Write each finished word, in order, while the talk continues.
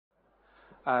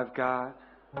I've got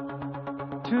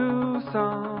 2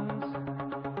 songs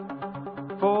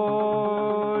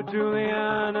for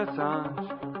Julian Assange.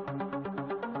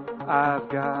 I've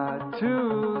got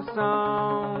 2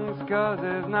 songs 'cause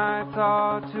his nights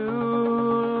are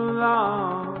too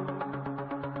long.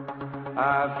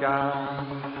 I've got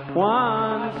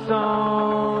 1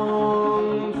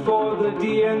 song for the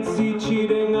DNC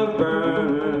cheating of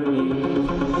Bernie,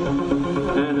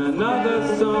 and another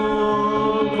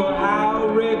song for how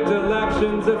rigged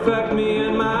elections affect me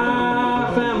and my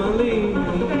family.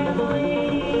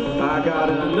 I got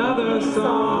another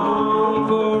song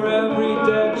for every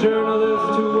dead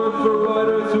journalist who worked for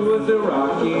Reuters who was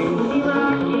Iraqi,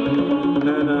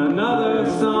 and another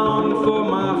song for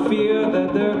my fear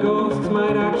that their ghosts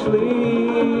might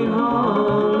actually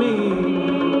haunt me.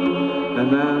 And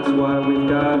that's why we've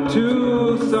got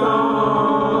 2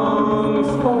 songs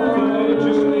for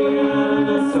Julian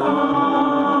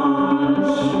Assange.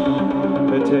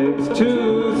 It takes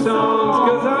 2 songs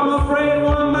 'cause I'm afraid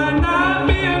one might not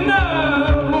be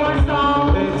enough. More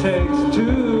songs. It takes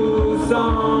 2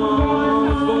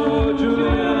 songs for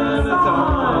Julian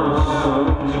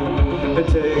Assange. It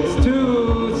takes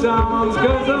 2 songs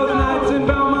 'cause those nights in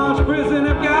Belmarsh Prison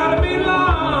have gotta be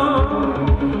long.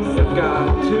 I've got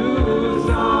 2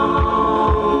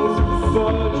 songs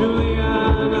for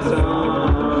Julian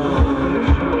Assange.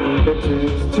 It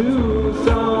takes 2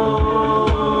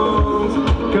 songs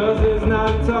 'cause his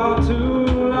nights are too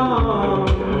long.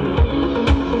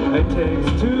 It takes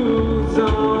 2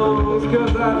 songs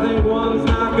 'cause I think one's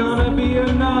not gonna be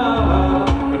enough.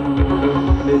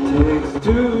 It takes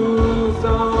 2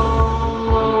 songs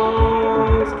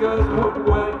 'cause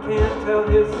one can't tell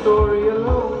his story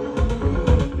alone.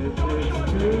 It takes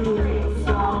 2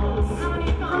 songs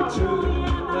for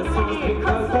Julian Assange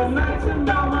because the nights in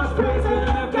Belmarsh Prison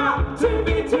have got to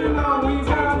be too long. We've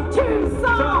got 2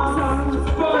 songs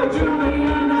for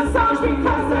Julian Assange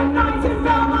because the nights in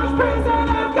Belmarsh Prison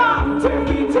have got to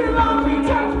be too long. We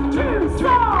take 2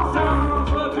 songs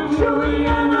for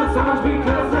Julian Assange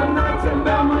because the nights in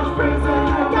Belmarsh Prison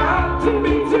have got to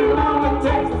be too long. It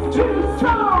takes 2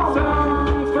 songs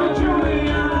for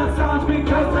Julian Assange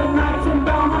because the nights in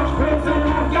Belmarsh Prison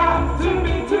have got to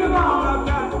be too long. I've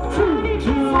got 2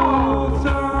 songs.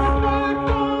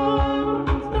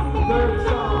 Third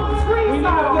song. We need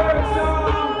a 3rd song.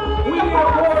 We need a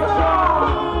 4th song.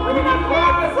 We need a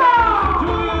 5th song.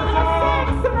 Julian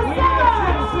Assange. We need a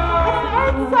 6th song. And an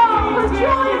 8th song for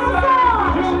Julian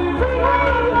Assange.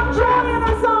 Julian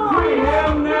Assange. Free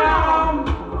him now.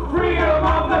 Freedom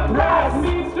of the press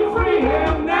needs to free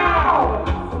him now.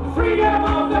 Freedom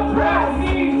of the press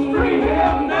needs free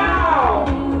him now.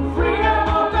 Freedom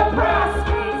of the press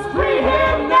needs free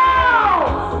him now.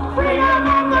 Freedom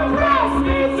of the press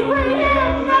needs free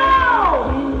him now.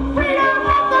 Freedom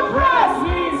of the press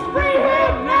needs free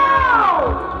him now.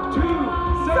 2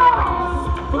 songs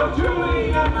for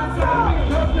Julian Assange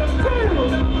because the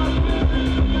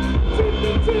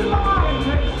 2 long.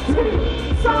 2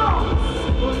 songs.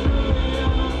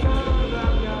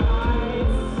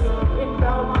 In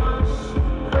Belmarsh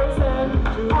Prison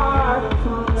are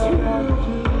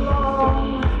too long.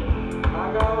 I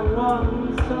got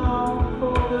 1 song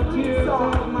for the tears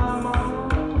of my mom.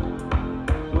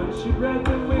 When she read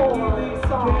the WikiLeaks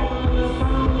scandal and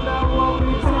found out what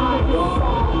we did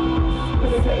wrong.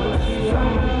 When she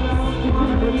found out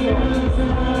Monnaie is in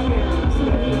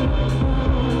Afghanistan.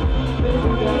 Then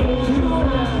we got 2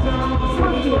 songs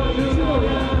for Julian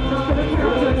Assange.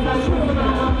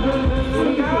 We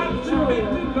got to be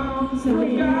too long. We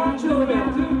got to be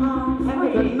too long. The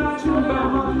night in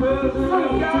Belmarsh Prison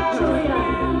have got to be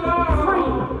long.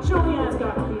 Julian's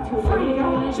got to be too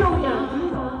long. Julian.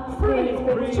 Free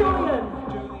Julian.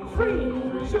 Free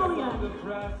Julian.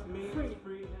 Free.